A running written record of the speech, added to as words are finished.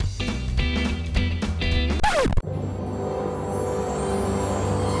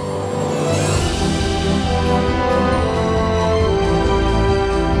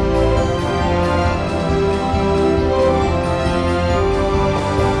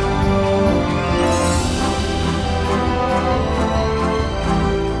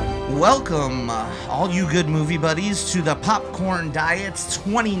all you good movie buddies, to the Popcorn Diet's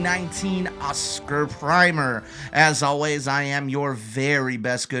 2019 Oscar Primer. As always, I am your very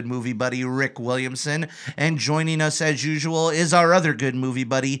best good movie buddy, Rick Williamson, and joining us as usual is our other good movie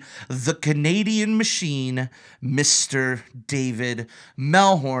buddy, the Canadian Machine, Mr. David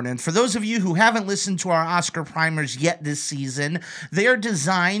Melhorn. And for those of you who haven't listened to our Oscar Primers yet this season, they are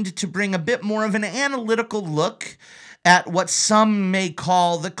designed to bring a bit more of an analytical look at what some may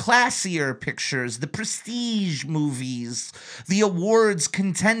call the classier pictures, the prestige movies, the awards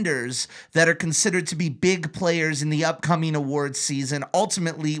contenders that are considered to be big players in the upcoming awards season,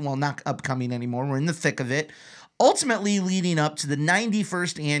 ultimately, well, not upcoming anymore, we're in the thick of it, ultimately leading up to the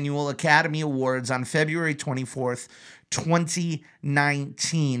 91st Annual Academy Awards on February 24th,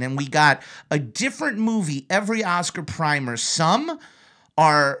 2019. And we got a different movie every Oscar Primer. Some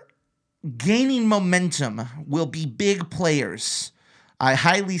are gaining momentum, will be big players. I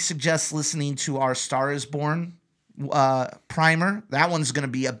highly suggest listening to our Star is Born primer. That one's going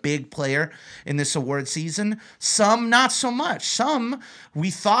to be a big player in this award season. Some not so much. Some we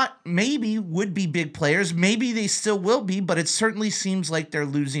thought maybe would be big players. Maybe they still will be, but it certainly seems like they're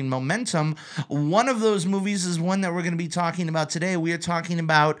losing momentum. One of those movies is one that we're going to be talking about today. We are talking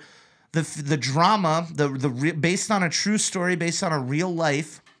about the drama, based on a true story, based on a real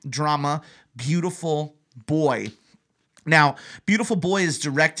life drama, Beautiful Boy. Now, Beautiful Boy is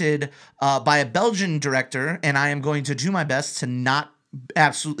directed by a Belgian director, and I am going to do my best to not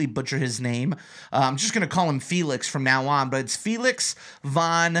absolutely butcher his name. I'm just going to call him Felix from now on, but it's Felix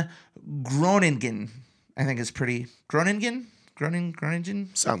van Groningen. I think it's pretty... Groningen?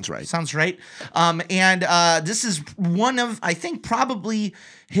 Sounds right. Sounds right. And this is one of, I think, probably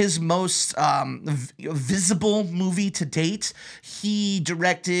his most visible movie to date. He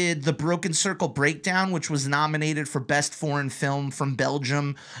directed The Broken Circle Breakdown, which was nominated for Best Foreign Film from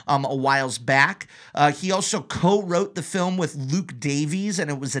Belgium a whiles back. He also co-wrote the film with Luke Davies, and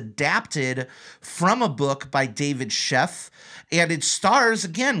it was adapted from a book by David Sheff. And it stars,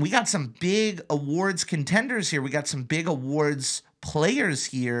 again, we got some big awards contenders here. We got some big awards players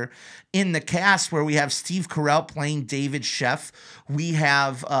here in the cast, where we have Steve Carell playing David Sheff. We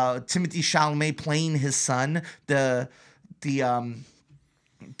have Timothée Chalamet playing his son, the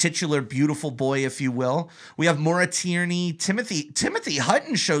titular beautiful boy, if you will. We have Maura Tierney. Timothy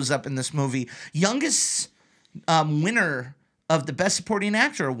Hutton shows up in this movie. Youngest winner of the Best Supporting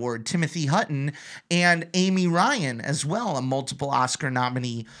Actor Award, Timothy Hutton, and Amy Ryan as well, a multiple Oscar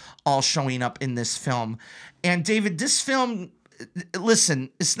nominee, all showing up in this film. And David, this film,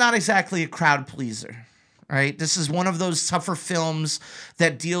 listen, it's not exactly a crowd pleaser, right? This is one of those tougher films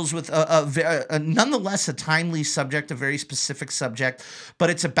that deals with a nonetheless a timely subject, a very specific subject, but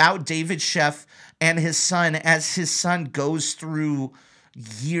it's about David Sheff and his son as his son goes through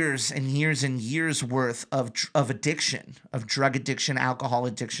years and years and years worth of addiction, of drug addiction, alcohol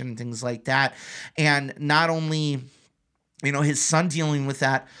addiction, things like that. And not only, his son dealing with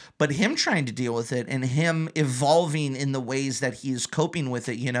that, but him trying to deal with it and him evolving in the ways that he is coping with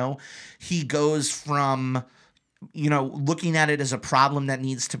it. He goes from, looking at it as a problem that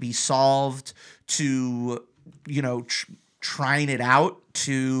needs to be solved to, trying it out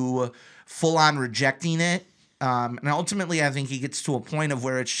to full on rejecting it. And ultimately, I think he gets to a point of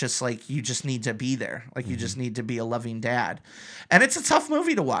where it's just like, you just need to be there. Like, you just need to be a loving dad. And it's a tough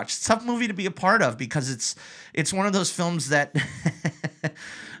movie to watch. It's a tough movie to be a part of, because it's one of those films that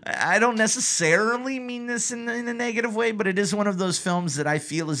I don't necessarily mean this in a negative way, but it is one of those films that I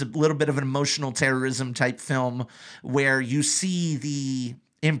feel is a little bit of an emotional terrorism type film, where you see the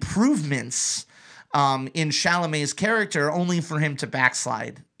improvements in Chalamet's character only for him to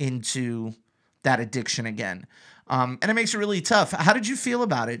backslide into that addiction again. And it makes it really tough. How did you feel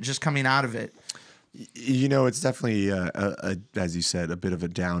about it just coming out of it? It's definitely, as you said, a bit of a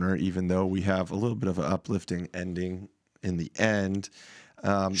downer, even though we have a little bit of an uplifting ending in the end,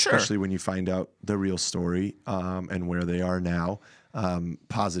 Sure. Especially when you find out the real story and where they are now.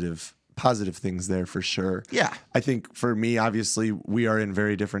 Positive things there for sure. Yeah. I think for me, obviously, we are in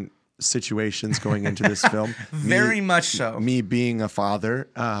very different situations going into this film. Very much so. Me being a father.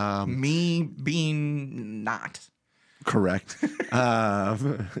 Me being not. Correct.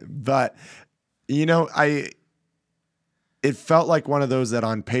 But, it felt like one of those that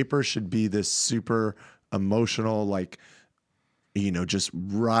on paper should be this super emotional, like, just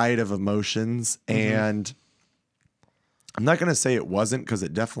ride of emotions. Mm-hmm. And I'm not going to say it wasn't, because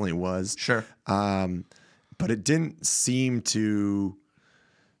it definitely was. Sure. But it didn't seem to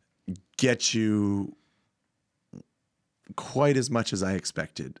get you quite as much as I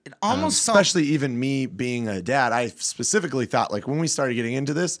expected. It almost especially even me being a dad. I specifically thought, like, when we started getting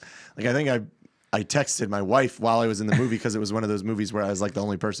into this, like, I think I texted my wife while I was in the movie because it was one of those movies where I was like the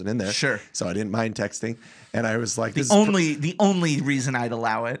only person in there. Sure. So I didn't mind texting. And I was like, The only reason I'd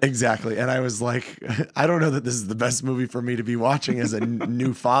allow it. Exactly. And I was like, I don't know that this is the best movie for me to be watching as a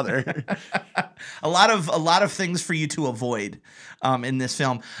new father. A lot of things for you to avoid in this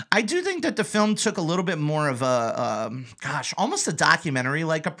film. I do think that the film took a little bit more of a, almost a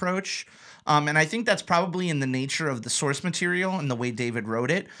documentary-like approach. And I think that's probably in the nature of the source material and the way David wrote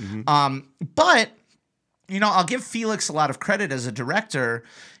it. But, I'll give Felix a lot of credit as a director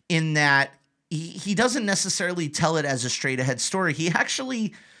in that he doesn't necessarily tell it as a straight-ahead story. He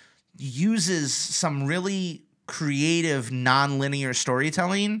actually uses some really creative non-linear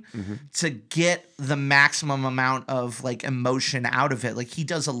storytelling to get the maximum amount of like emotion out of it. Like he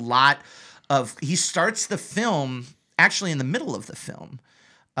does a lot of, he starts the film actually in the middle of the film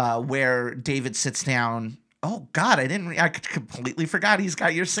where David sits down. Oh God, I completely forgot he's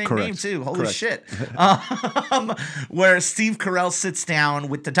got your same name too. Holy shit. Where Steve Carell sits down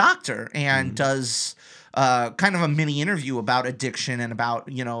with the doctor and does kind of a mini interview about addiction and about,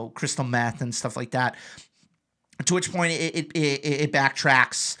 crystal meth and stuff like that. To which point it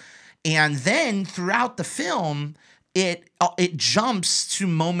backtracks. And then throughout the film, it jumps to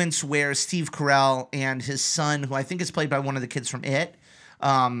moments where Steve Carell and his son, who I think is played by one of the kids from It,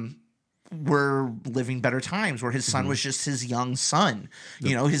 were living better times, where his son was just his young son,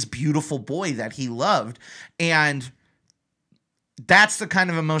 his beautiful boy that he loved. And that's the kind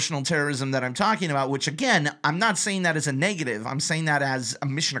of emotional terrorism that I'm talking about, which again, I'm not saying that as a negative. I'm saying that as a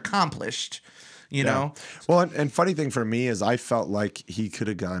mission accomplished, you know? Well, and funny thing for me is I felt like he could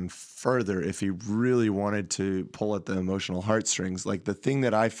have gone further if he really wanted to pull at the emotional heartstrings. Like the thing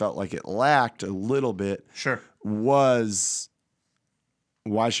that I felt like it lacked a little bit was,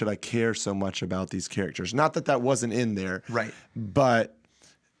 why should I care so much about these characters? Not that wasn't in there. Right. But,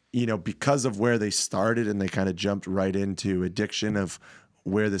 because of where they started and they kind of jumped right into addiction of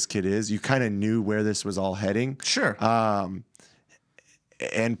where this kid is, you kind of knew where this was all heading. Sure.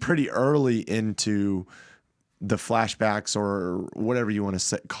 And pretty early into the flashbacks or whatever you want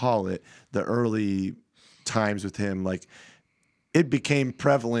to call it, the early times with him, like it became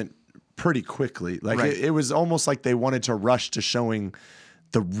prevalent pretty quickly. Like it was almost like they wanted to rush to showing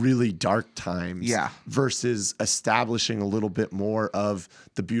the really dark times versus establishing a little bit more of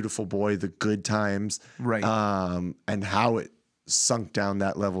the beautiful boy, the good times, and how it sunk down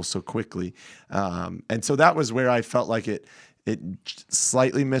that level so quickly. And so that was where I felt like it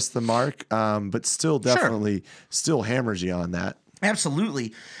slightly missed the mark, but still definitely still hammers you on that.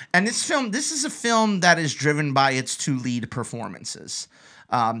 Absolutely. And this is a film that is driven by its two lead performances.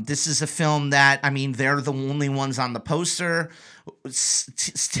 This is a film that, they're the only ones on the poster.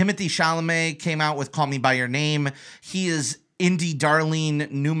 Timothée Chalamet came out with Call Me By Your Name. He is indie darling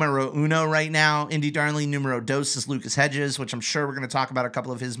numero uno right now. Indie darling numero dos is Lucas Hedges, which I'm sure we're going to talk about a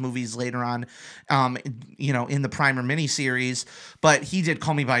couple of his movies later on, in the Primer miniseries. But he did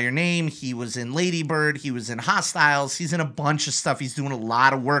Call Me By Your Name. He was in Lady Bird. He was in Hostiles. He's in a bunch of stuff. He's doing a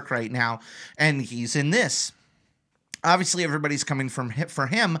lot of work right now. And he's in this. Obviously, everybody's coming for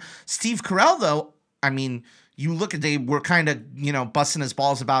him. Steve Carell, though, you look at, they were kind of, busting his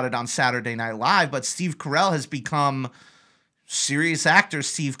balls about it on Saturday Night Live, but Steve Carell has become serious actor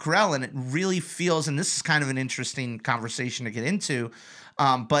Steve Carell, and it really feels, and this is kind of an interesting conversation to get into,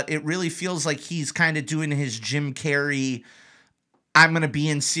 but it really feels like he's kind of doing his Jim Carrey, I'm going to be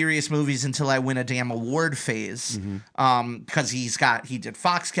in serious movies until I win a damn award phase. Because he did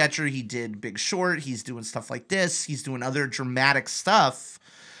Foxcatcher, he did Big Short, he's doing stuff like this, he's doing other dramatic stuff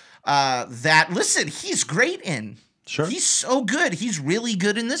listen, he's great in. Sure. He's so good. He's really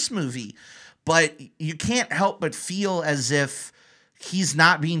good in this movie. But you can't help but feel as if he's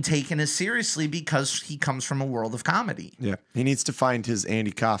not being taken as seriously because he comes from a world of comedy. Yeah. He needs to find his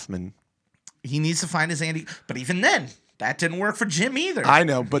Andy Kaufman. But even then, that didn't work for Jim either. I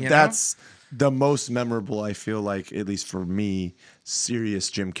know, but that's the most memorable, I feel like, at least for me, serious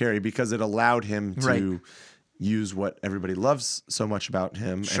Jim Carrey, because it allowed him to use what everybody loves so much about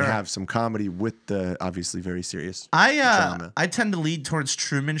him and have some comedy with the obviously very serious drama. I tend to lead towards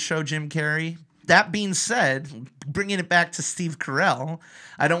Truman Show Jim Carrey. That being said, bringing it back to Steve Carell,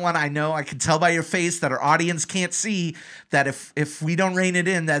 I know I can tell by your face that our audience can't see that if we don't rein it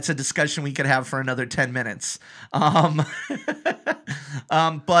in, that's a discussion we could have for another 10 minutes. But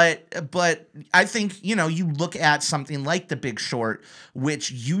I think, you look at something like The Big Short, which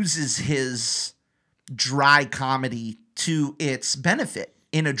uses his dry comedy to its benefit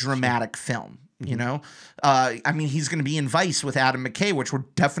in a dramatic film. You know, I mean, he's going to be in Vice with Adam McKay, which we're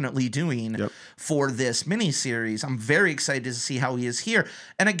definitely doing for this miniseries. I'm very excited to see how he is here.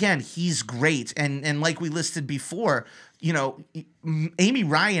 And again, he's great. And like we listed before, you know, Amy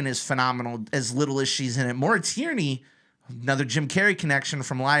Ryan is phenomenal as little as she's in it. Maura Tierney, another Jim Carrey connection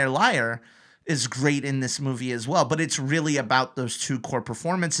from Liar Liar, is great in this movie as well. But it's really about those two core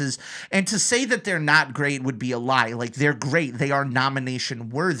performances. And to say that they're not great would be a lie. Like, they're great. They are nomination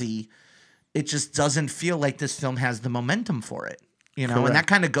worthy. It just doesn't feel like this film has the momentum for it, you know, and that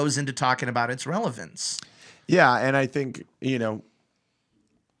kind of goes into talking about its relevance. Yeah. And I think, you know,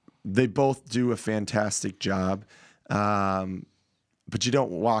 they both do a fantastic job. But you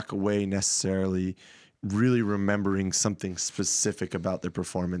don't walk away necessarily really remembering something specific about their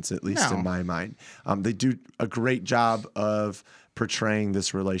performance, at least in my mind. They do a great job of portraying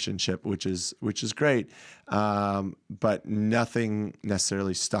this relationship, which is great. But nothing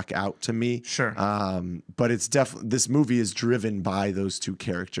necessarily stuck out to me. Sure. But it's definitely, this movie is driven by those two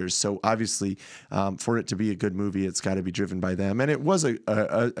characters. So obviously, for it to be a good movie, it's got to be driven by them. And it was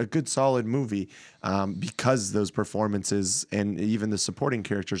a good, solid movie because those performances and even the supporting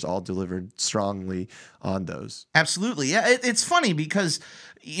characters all delivered strongly on those. Absolutely. Yeah. It's funny because,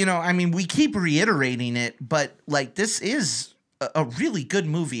 you know, I mean, we keep reiterating it, but like, this is a really good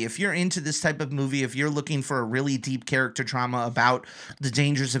movie. If you're into this type of movie, if you're looking for a really deep character drama about the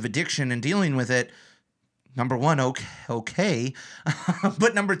dangers of addiction and dealing with it, number one, okay.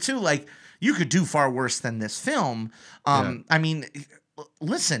 But number two, like, you could do far worse than this film. I mean,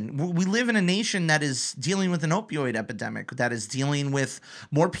 listen, we live in a nation that is dealing with an opioid epidemic, that is dealing with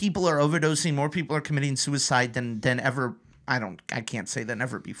more people are overdosing, more people are committing suicide than ever. I can't say than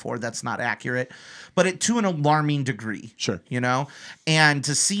ever before. That's not accurate, but to an alarming degree. Sure. You know, and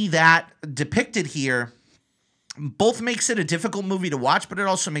to see that depicted here both makes it a difficult movie to watch, but it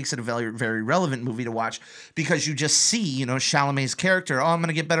also makes it a very, very relevant movie to watch because you just see, you know, Chalamet's character. Oh, I'm going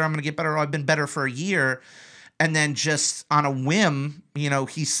to get better. I'm going to get better. Oh, I've been better for a year. And then just on a whim, you know,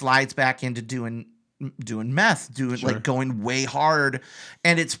 he slides back into doing meth, like going way hard.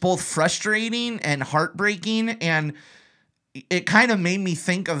 And it's both frustrating and heartbreaking. And it kind of made me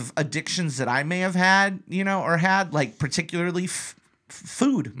think of addictions that I may have had, you know, or had, like particularly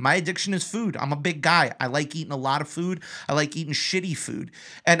food. My addiction is food. I'm a big guy. I like eating a lot of food. I like eating shitty food.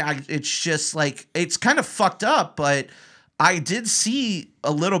 And it's just like, it's kind of fucked up, but I did see a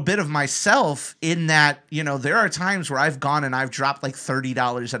little bit of myself in that, you know, there are times where I've gone and I've dropped like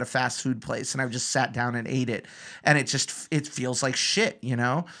 $30 at a fast food place and I've just sat down and ate it. And it feels like shit, you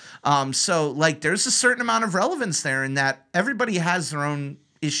know? So like there's a certain amount of relevance there in that everybody has their own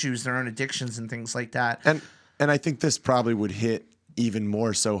issues, their own addictions and things like that. And I think this probably would hit even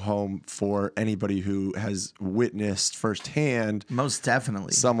more so home for anybody who has witnessed firsthand. Most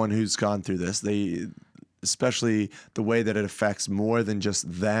definitely. Someone who's gone through this. Especially the way that it affects more than just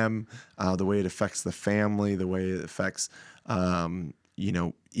them, the way it affects the family, the way it affects, you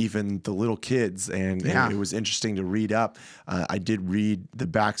know, even the little kids. And it was interesting to read up. I did read the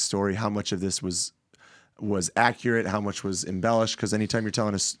backstory, how much of this was accurate, how much was embellished, because anytime you're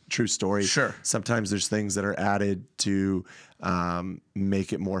telling a true story, sometimes there's things that are added to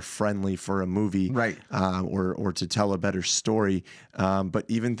make it more friendly for a movie, right? Or to tell a better story. But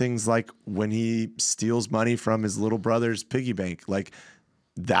even things like when he steals money from his little brother's piggy bank, like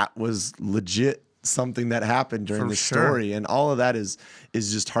that was legit something that happened during the story, and all of that is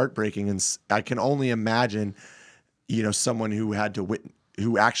just heartbreaking. And I can only imagine, you know, someone who had to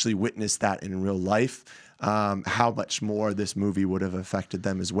who actually witnessed that in real life, how much more this movie would have affected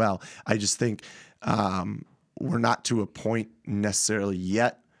them as well. I just think we're not to a point necessarily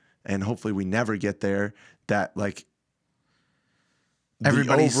yet, and hopefully we never get there, that like the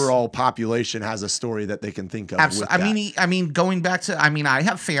overall population has a story that they can think of. Absolutely. I mean, going back to, I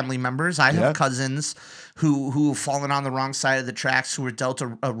have family members, I have cousins who've fallen on the wrong side of the tracks, who were dealt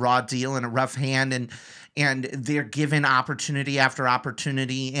a raw deal and a rough hand, and they're given opportunity after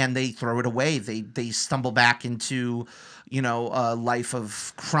opportunity, and they throw it away. They stumble back into, you know, a life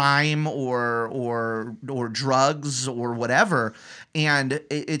of crime or drugs or whatever. And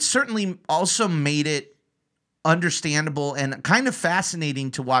it certainly also made it understandable and kind of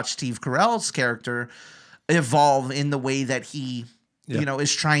fascinating to watch Steve Carell's character evolve in the way that he, you know,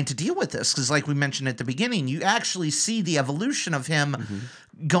 is trying to deal with this. Because like we mentioned at the beginning, you actually see the evolution of him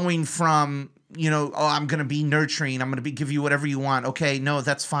going from, you know, oh, I'm going to be nurturing, I'm going to give you whatever you want. Okay, no,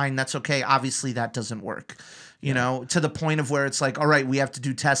 that's fine, that's okay. Obviously, that doesn't work. You know, to the point of where it's like, all right, we have to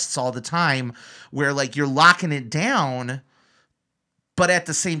do tests all the time, where like you're locking it down, but at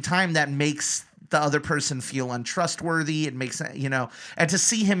the same time, that makes the other person feel untrustworthy. It makes, and to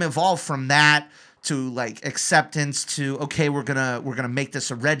see him evolve from that to like acceptance to, okay, we're gonna make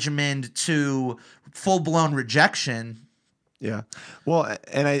this a regimen to full blown rejection. Yeah. Well,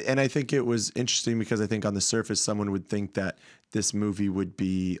 and I think it was interesting because I think on the surface, someone would think that this movie would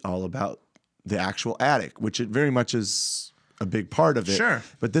be all about the actual addict, which it very much is a big part of it. Sure.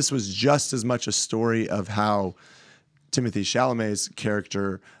 But this was just as much a story of how Timothée Chalamet's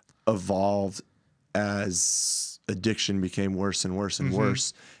character evolved as addiction became worse and worse and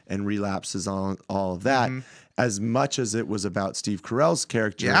worse, and relapses on all of that, as much as it was about Steve Carell's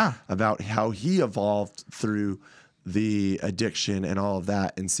character, about how he evolved through the addiction and all of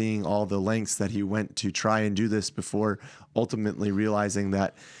that, and seeing all the lengths that he went to try and do this before ultimately realizing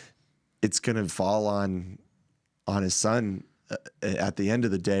that it's going to fall on his son at the end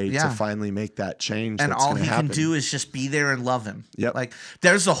of the day to finally make that change. And that's all he happen. can do is just be there and love him. Yep. Like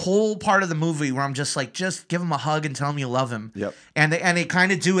there's a whole part of the movie where I'm just like, just give him a hug and tell him you love him. Yep. And they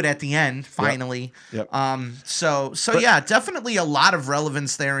kind of do it at the end, finally. Yep. So yeah, definitely a lot of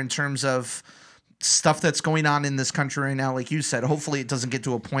relevance there in terms of stuff that's going on in this country right now. Like you said, hopefully it doesn't get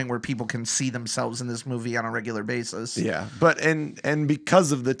to a point where people can see themselves in this movie on a regular basis. Yeah. But and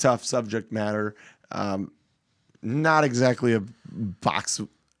because of the tough subject matter, not exactly a box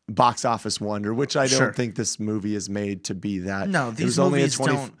office wonder, which I don't think this movie is made to be that. No, these movies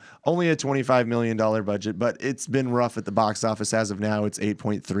don't. Only a $25 million budget, but it's been rough at the box office as of now. It's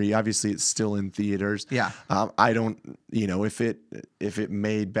 8.3. Obviously, it's still in theaters. Yeah. I don't, if it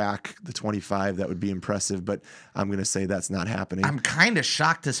made back the 25, that would be impressive, but I'm going to say that's not happening. I'm kind of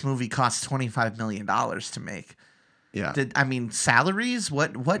shocked this movie cost $25 million to make. Yeah. Salaries?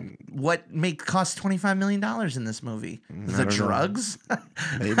 What cost $25 million in this movie? The drugs?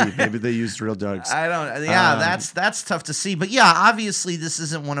 Maybe they used real drugs. I don't. Yeah, that's tough to see. But yeah, obviously this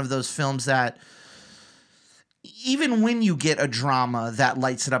isn't one of those films that, even when you get a drama that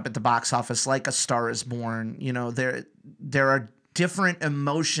lights it up at the box office, like A Star Is Born, there are different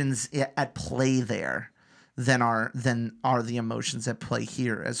emotions at play there than are the emotions at play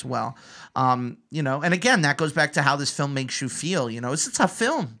here as well. And again, that goes back to how this film makes you feel. It's a tough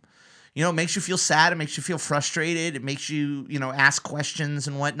film. It makes you feel sad. It makes you feel frustrated. It makes you, ask questions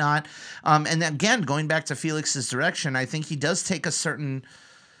and whatnot. And again, going back to Felix's direction, I think he does take a certain,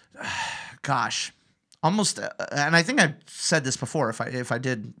 almost, and I think I've said this before. If I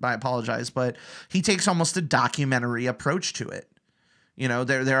did, I apologize. But he takes almost a documentary approach to it.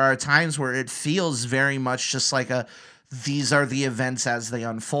 There are times where it feels very much just like these are the events as they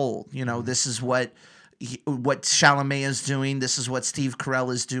unfold. This is what Chalamet is doing. This is what Steve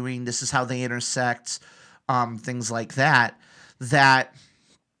Carell is doing. This is how they intersect, things like that. That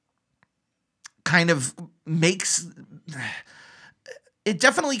kind of makes it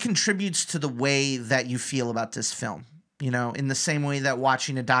definitely contributes to the way that you feel about this film. In the same way that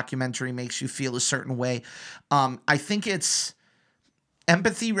watching a documentary makes you feel a certain way. I think it's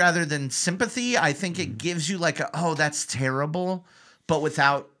empathy rather than sympathy. I think it gives you like that's terrible, but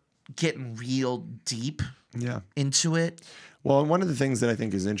without getting real deep into it. Well, and one of the things that I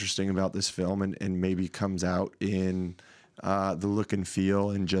think is interesting about this film and maybe comes out in the look and feel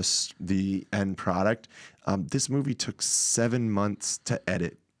and just the end product, this movie took 7 months to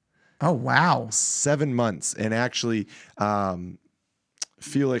edit. Oh, wow. 7 months. And actually,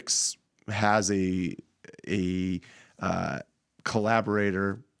 Felix has a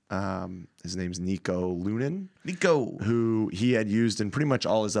collaborator. His name's Nico Lunin. Who he had used in pretty much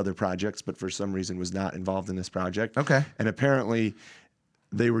all his other projects, but for some reason was not involved in this project. Okay. And apparently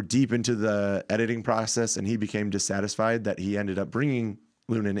they were deep into the editing process, and he became dissatisfied that he ended up bringing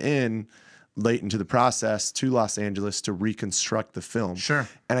Lunin in late into the process to Los Angeles to reconstruct the film. Sure.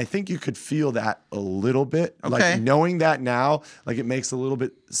 And I think you could feel that a little bit. Okay. Like knowing that now, like it makes a little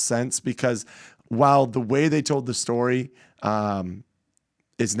bit sense, because while the way they told the story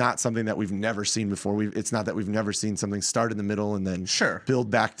is not something that we've never seen before. It's not that we've never seen something start in the middle and then build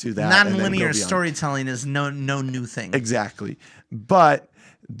back to that. Non-linear storytelling is no new thing. Exactly. But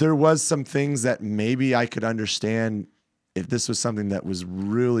there was some things that maybe I could understand if this was something that was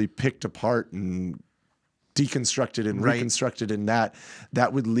really picked apart and deconstructed and reconstructed, and that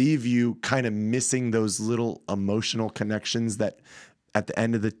would leave you kind of missing those little emotional connections that at the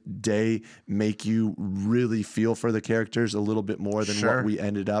end of the day make you really feel for the characters a little bit more than what we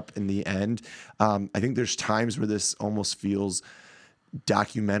ended up in the end. I think there's times where this almost feels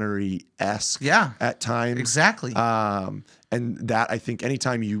documentary-esque Yeah, at times. exactly. And that, I think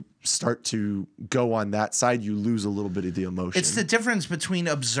anytime you start to go on that side, you lose a little bit of the emotion. It's the difference between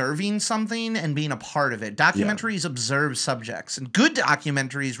observing something and being a part of it. Documentaries observe subjects, and good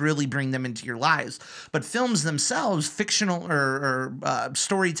documentaries really bring them into your lives. But films themselves, fictional or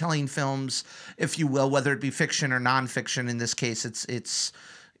storytelling films, if you will, whether it be fiction or nonfiction, in this case, it's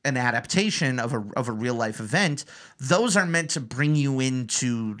an adaptation of a real life event. Those are meant to bring you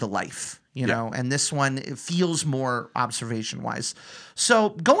into the life. You know, and this one, it feels more observation wise. So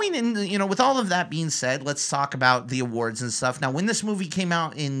going in, with all of that being said, let's talk about the awards and stuff. Now, when this movie came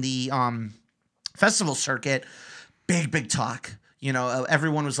out in the festival circuit, big talk.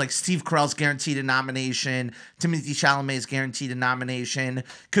 Everyone was like, Steve Carell's guaranteed a nomination. Timothée Chalamet's guaranteed a nomination.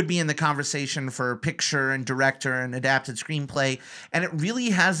 Could be in the conversation for picture and director and adapted screenplay. And it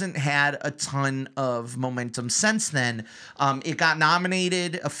really hasn't had a ton of momentum since then. It got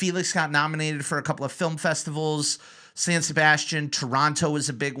nominated. Felix got nominated for a couple of film festivals. San Sebastian, Toronto was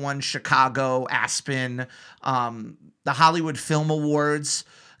a big one. Chicago, Aspen, the Hollywood Film Awards.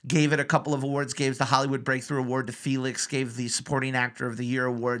 Gave it a couple of awards, gave the Hollywood Breakthrough Award to Felix, gave the Supporting Actor of the Year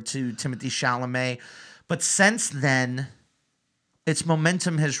award to Timothée Chalamet. But since then, its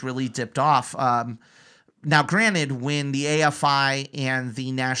momentum has really dipped off. Now, granted, when the AFI and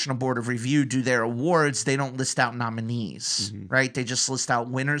the National Board of Review do their awards, they don't list out nominees, right? They just list out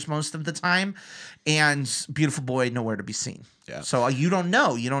winners most of the time. And Beautiful Boy, nowhere to be seen. Yeah. So you don't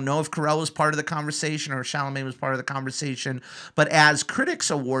know. You don't know if Carell was part of the conversation or Chalamet was part of the conversation. But as critics'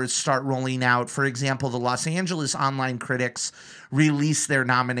 awards start rolling out, for example, the Los Angeles Online Critics release their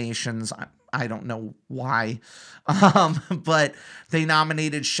nominations. I don't know why, but they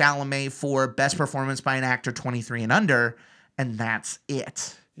nominated Chalamet for Best Performance by an Actor 23 and Under, and that's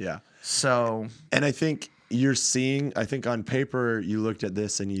it. Yeah. So, and I think you're seeing, I think on paper, you looked at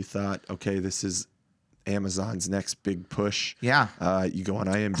this and you thought, okay, this is Amazon's next big push. Yeah. You go on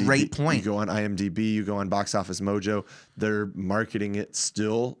IMDb. Great point. You go on IMDb, you go on Box Office Mojo. They're marketing it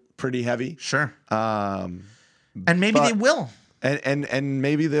still pretty heavy. Sure. And maybe they will. And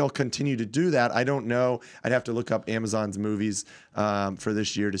maybe they'll continue to do that. I don't know. I'd have to look up Amazon's movies for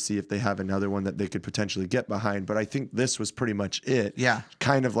this year to see if they have another one that they could potentially get behind. But I think this was pretty much it. Yeah.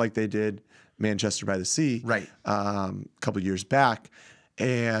 Kind of like they did Manchester by the Sea. Right. A couple years back.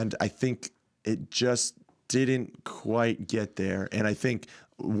 And I think it just didn't quite get there. And I think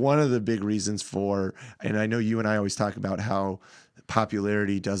one of the big reasons for, and I know you and I always talk about how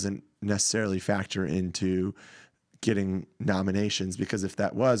popularity doesn't necessarily factor into getting nominations, because if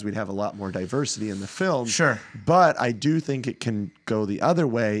that was, we'd have a lot more diversity in the film. Sure. But I do think it can go the other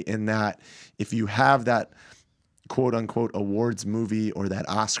way in that if you have that quote unquote awards movie or that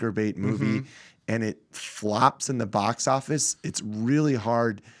Oscar bait movie and it flops in the box office, it's really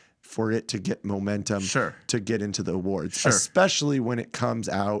hard for it to get momentum to get into the awards, especially when it comes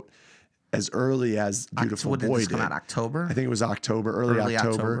out as early as Beautiful Boy did. Did this come out October? I think it was October, early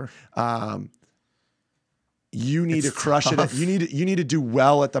October. You need to crush it. You need to do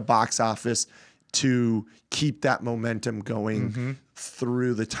well at the box office to keep that momentum going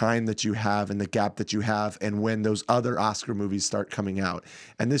through the time that you have and the gap that you have, and when those other Oscar movies start coming out.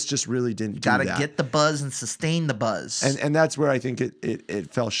 And this just really didn't do that. Got to get the buzz and sustain the buzz. And that's where I think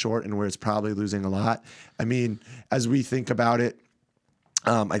it fell short and where it's probably losing a lot. I mean, as we think about it,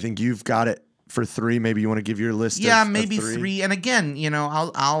 I think you've got it for 3. Maybe you want to give your list. Yeah, maybe 3. And again,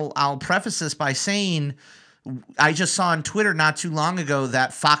 I'll preface this by saying, I just saw on Twitter not too long ago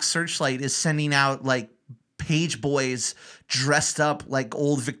that Fox Searchlight is sending out like page boys dressed up like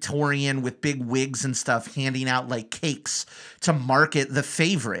old Victorian with big wigs and stuff, handing out like cakes to market The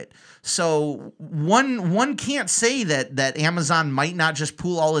Favorite. So one can't say that Amazon might not just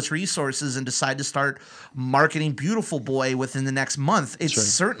pool all its resources and decide to start marketing Beautiful Boy within the next month. It's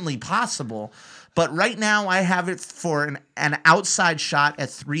certainly possible. But right now I have it for an outside shot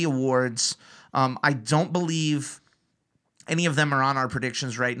at 3 awards. I don't believe any of them are on our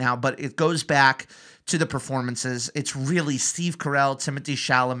predictions right now, but it goes back to the performances. It's really Steve Carell, Timothée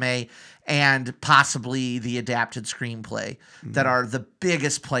Chalamet, and possibly the adapted screenplay that are the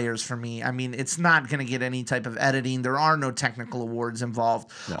biggest players for me. I mean, it's not going to get any type of editing. There are no technical awards involved.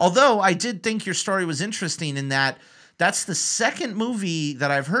 No. Although I did think your story was interesting in that that's the second movie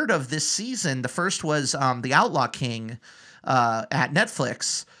that I've heard of this season. The first was The Outlaw King at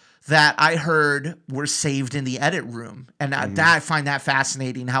Netflix, that I heard were saved in the edit room. And I find that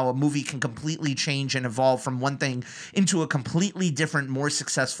fascinating, how a movie can completely change and evolve from one thing into a completely different, more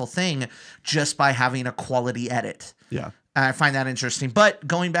successful thing just by having a quality edit. Yeah. I find that interesting. But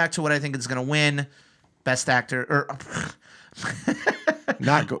going back to what I think is going to win, Best Actor, or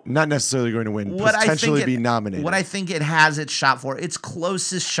not necessarily going to win, What I potentially think be nominated. What I think it has its shot for, its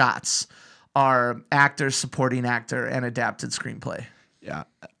closest shots are actor, supporting actor, and adapted screenplay. Yeah,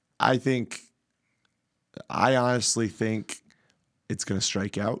 I honestly think it's going to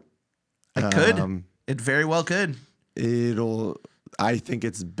strike out. It could. It very well could. I think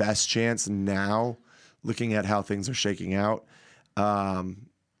its best chance now, looking at how things are shaking out,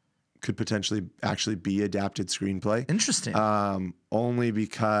 could potentially actually be adapted screenplay. Interesting. Only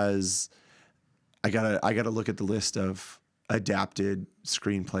because I gotta look at the list of adapted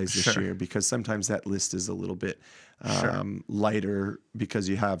screenplays this year, because sometimes that list is a little bit lighter because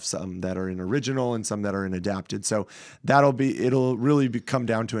you have some that are in original and some that are in adapted. So it'll really come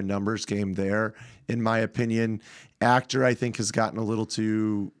down to a numbers game there, in my opinion. Actor, I think, has gotten a little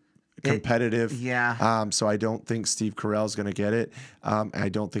too competitive. So I don't think Steve Carell's going to get it. I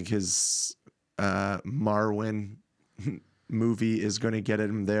don't think his Marwin movie is going to get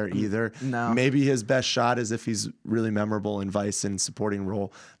him there either. No. Maybe his best shot is if he's really memorable in Vice in supporting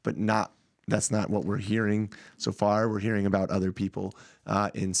role, but that's not what we're hearing so far. We're hearing about other people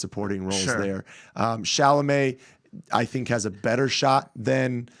in supporting roles there. Chalamet, I think, has a better shot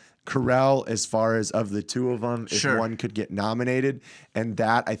than Carell as far as of the two of them, if one could get nominated. And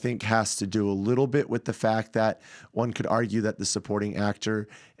that, I think, has to do a little bit with the fact that one could argue that the supporting actor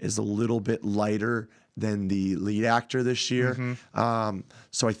is a little bit lighter than the lead actor this year.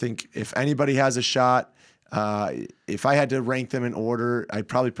 So I think if anybody has a shot, if I had to rank them in order, I'd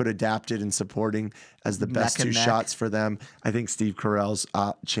probably put adapted and supporting as the best two shots for them. I think Steve Carell's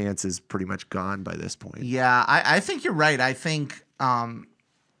chance is pretty much gone by this point. Yeah, I think you're right. I think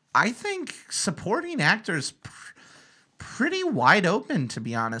supporting actors pretty wide open, to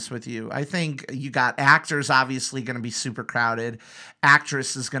be honest with you. I think you got actors obviously going to be super crowded.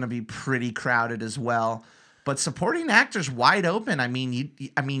 Actress is going to be pretty crowded as well. But supporting actors wide open. I mean,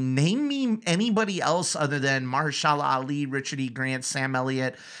 name me anybody else other than Mahershala Ali, Richard E. Grant, Sam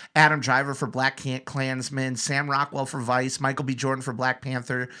Elliott, Adam Driver for BlacKkKlansman, Sam Rockwell for Vice, Michael B. Jordan for Black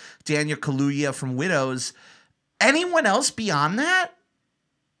Panther, Daniel Kaluuya from Widows. Anyone else beyond that?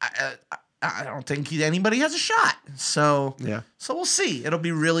 I don't think anybody has a shot. So we'll see. It'll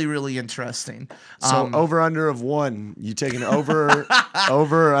be really, really interesting. So over under of 1. You taking over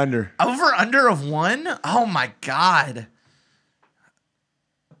or under? Over under of 1? Oh my God.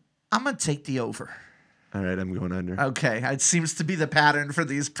 I'm gonna take the over. All right, I'm going under. Okay, it seems to be the pattern for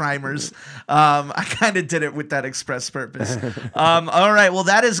these primers. I kind of did it with that express purpose. All right, well,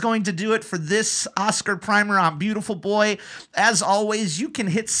 that is going to do it for this Oscar primer on Beautiful Boy. As always, you can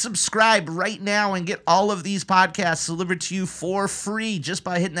hit subscribe right now and get all of these podcasts delivered to you for free just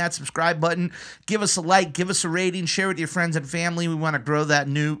by hitting that subscribe button. Give us a like, give us a rating, share with your friends and family. We want to grow that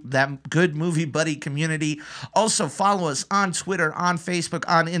good movie buddy community. Also, follow us on Twitter, on Facebook,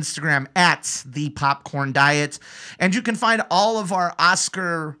 on Instagram at The Popcorn Diet. And you can find all of our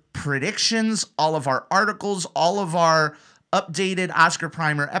Oscar predictions, all of our articles, all of our updated Oscar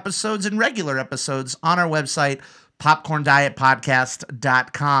Primer episodes and regular episodes on our website,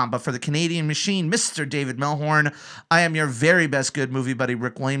 popcorndietpodcast.com. But for the Canadian machine, Mr. David Melhorn, I am your very best good movie buddy,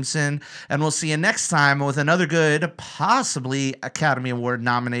 Rick Williamson. And we'll see you next time with another good, possibly Academy Award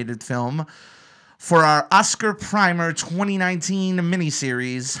nominated film for our Oscar Primer 2019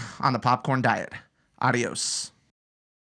 miniseries on the Popcorn Diet. Adios.